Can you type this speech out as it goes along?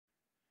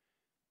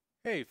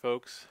Hey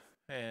folks,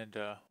 and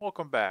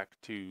welcome back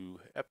to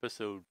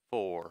episode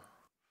 4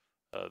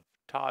 of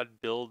Todd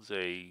Builds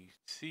a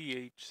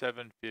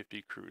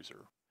CH-750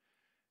 Cruiser.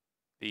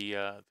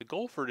 The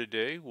goal for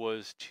today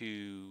was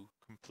to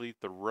complete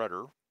the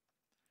rudder.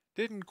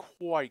 Didn't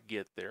quite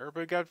get there,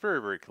 but got very,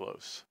 very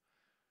close.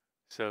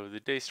 So the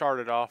day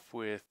started off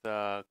with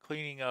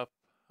cleaning up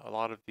a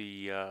lot of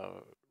the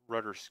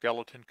rudder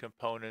skeleton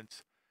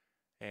components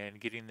and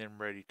getting them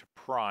ready to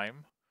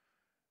prime,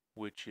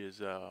 which is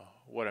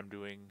what I'm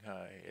doing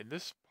in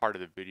this part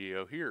of the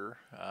video here,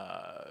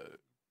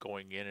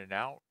 going in and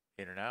out,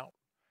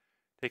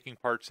 taking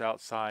parts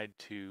outside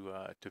to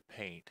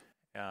paint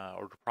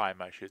or to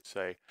prime, I should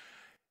say.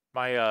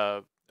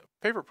 My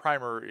favorite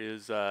primer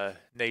is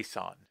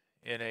Nason,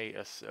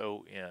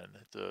 Nason.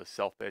 It's a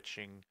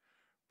self-etching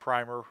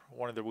primer.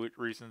 One of the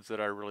reasons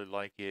that I really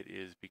like it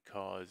is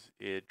because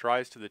it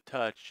dries to the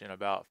touch in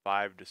about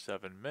 5 to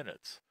 7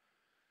 minutes.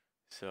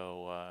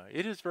 So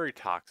it is very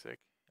toxic.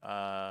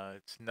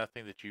 It's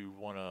nothing that you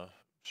want to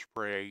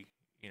spray,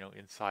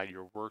 inside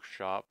your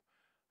workshop.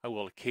 I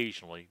will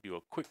occasionally do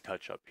a quick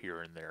touch up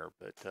here and there,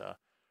 but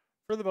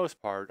for the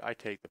most part, I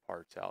take the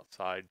parts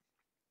outside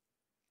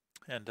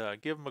and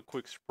give them a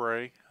quick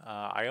spray.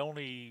 I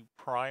only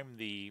prime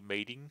the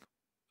mating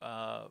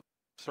uh,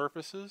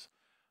 surfaces.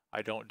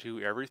 I don't do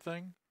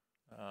everything,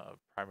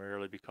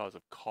 primarily because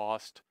of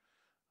cost,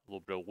 a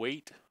little bit of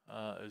weight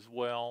as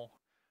well.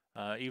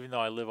 Even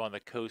though I live on the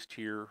coast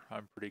here,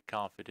 I'm pretty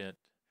confident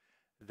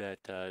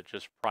that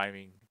just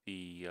priming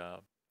the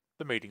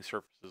mating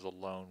surfaces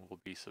alone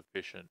will be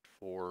sufficient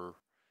for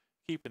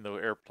keeping the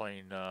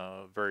airplane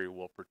very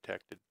well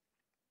protected.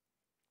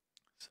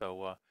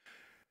 So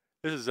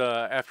this is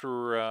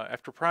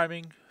after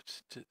priming,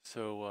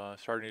 so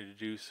starting to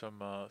do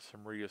some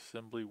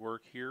reassembly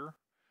work here.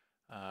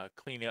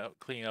 Clean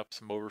up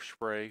some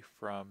overspray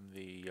from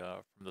the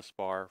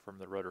spar, from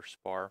the rudder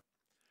spar.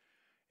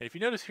 And if you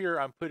notice here,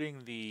 I'm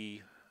putting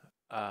the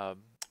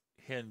um,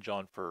 hinge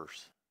on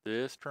first.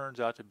 This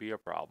turns out to be a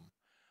problem.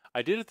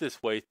 I did it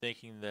this way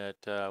thinking that,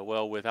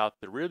 well,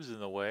 without the ribs in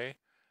the way,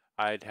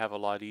 I'd have a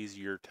lot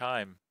easier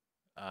time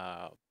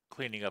uh,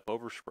 cleaning up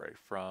overspray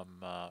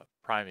from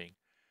priming,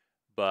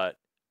 but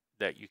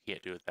that you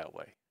can't do it that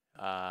way.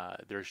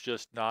 There's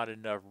just not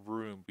enough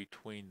room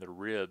between the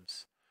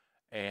ribs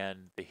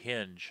and the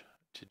hinge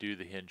to do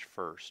the hinge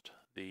first.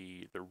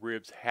 The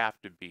ribs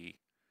have to be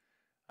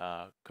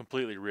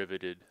completely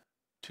riveted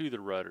to the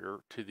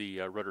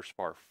rudder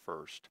spar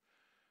first.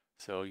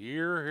 So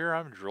here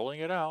I'm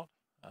drilling it out.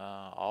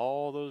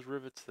 All those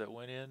rivets that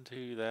went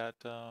into that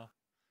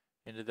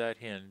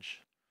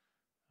hinge,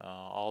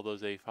 all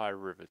those A5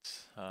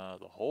 rivets,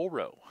 the whole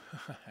row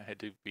had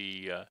to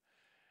be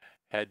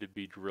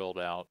drilled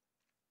out.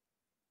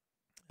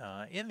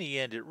 In the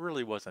end, it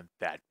really wasn't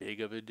that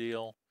big of a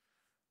deal.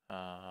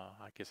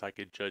 I guess I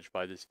could judge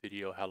by this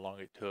video how long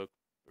it took.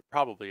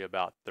 Probably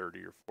about 30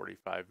 or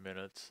 45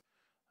 minutes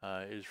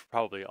is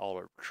probably all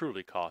it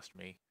truly cost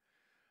me.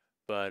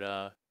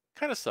 But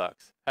kind of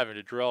sucks having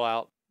to drill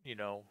out,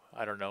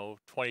 I don't know,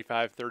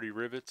 25, 30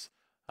 rivets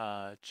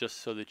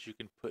just so that you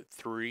can put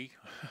three,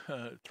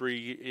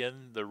 three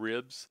in the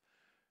ribs.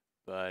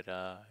 But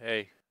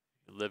hey,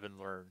 live and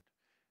learn.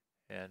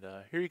 And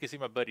here you can see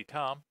my buddy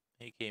Tom.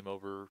 He came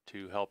over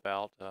to help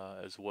out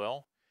as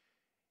well.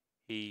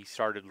 He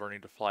started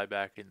learning to fly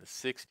back in the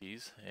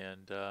 60s,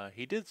 and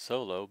he did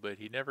solo, but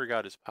he never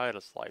got his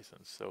pilot's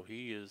license, so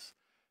he is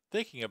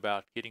thinking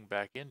about getting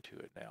back into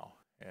it now.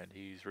 And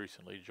he's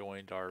recently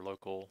joined our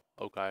local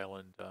Oak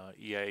Island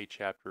EIA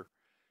chapter.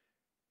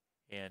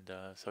 And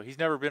so he's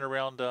never been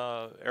around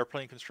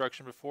airplane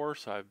construction before,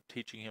 so I'm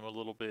teaching him a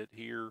little bit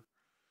here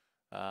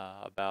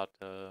about,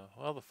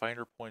 well, the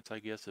finer points, I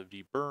guess, of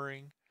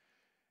deburring.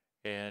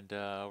 And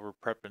we're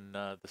prepping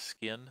the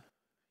skin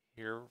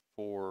here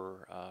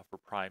for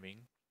priming.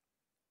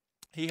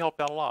 He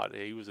helped out a lot.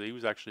 He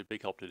was actually a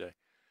big help today.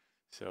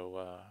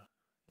 So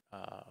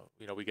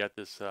we got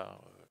this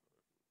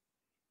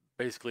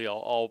basically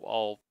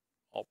all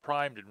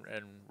primed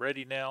and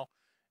ready now.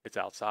 It's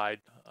outside,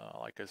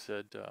 like I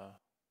said,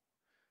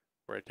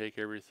 where I take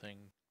everything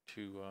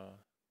to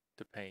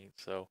paint.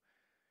 So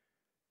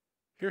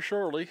here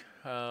shortly,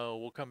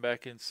 we'll come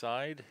back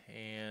inside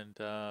and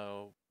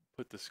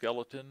put the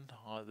skeleton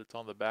that's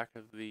on the back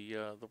of the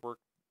work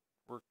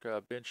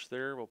bench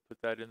there. We'll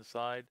put that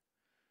inside.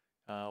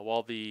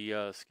 While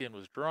the skin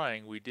was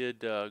drying, we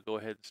did go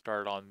ahead and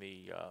start on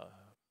the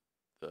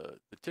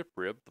tip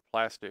rib, the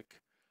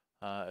plastic,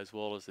 as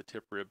well as the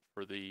tip rib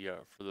for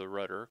the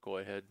rudder. Go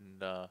ahead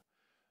and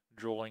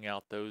drilling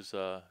out those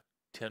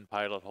 10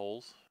 pilot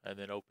holes and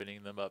then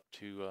opening them up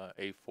to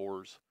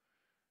A4s.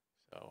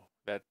 So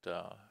that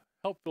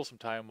helped fill some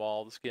time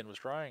while the skin was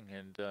drying,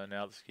 and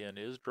now the skin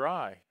is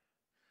dry.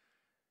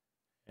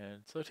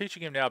 And so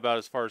teaching him now about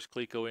as far as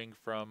clecoing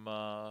from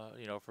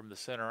from the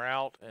center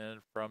out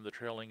and from the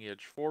trailing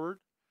edge forward.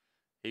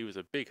 He was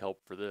a big help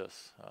for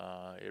this.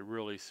 It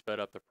really sped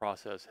up the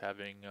process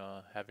having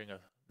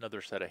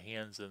another set of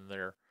hands in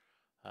there,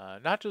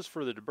 not just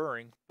for the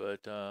deburring,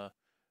 but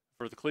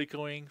for the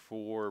clecoing,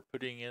 for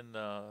putting in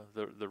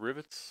the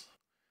rivets.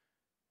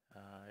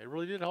 It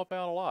really did help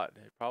out a lot.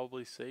 It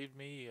probably saved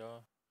me,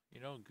 a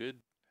good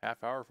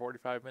half hour,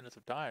 45 minutes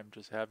of time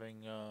just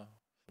having a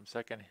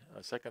second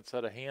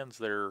set of hands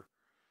there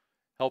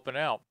helping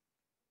out.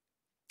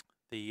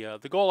 The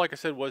goal, like I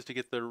said, was to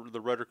get the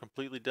rudder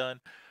completely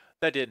done.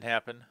 That didn't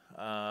happen.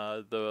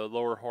 The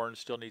lower horn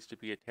still needs to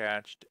be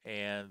attached,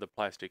 and the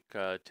plastic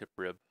tip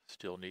rib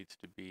still needs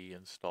to be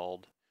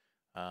installed.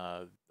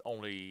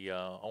 Only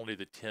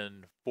the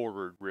 10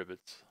 forward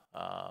rivet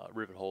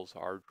holes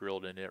are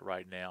drilled in it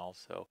right now,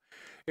 so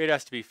it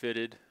has to be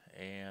fitted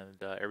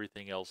and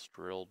everything else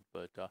drilled.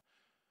 But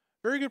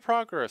very good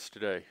progress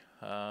today.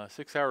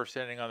 6 hours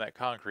standing on that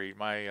concrete,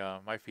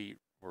 my feet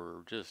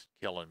were just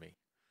killing me.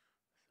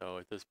 So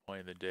at this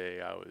point in the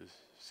day, I was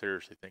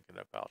seriously thinking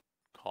about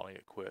calling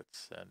it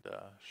quits, and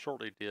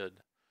shortly did.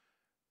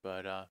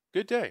 But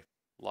good day.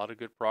 A lot of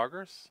good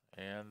progress,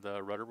 and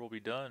the rudder will be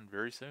done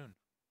very soon.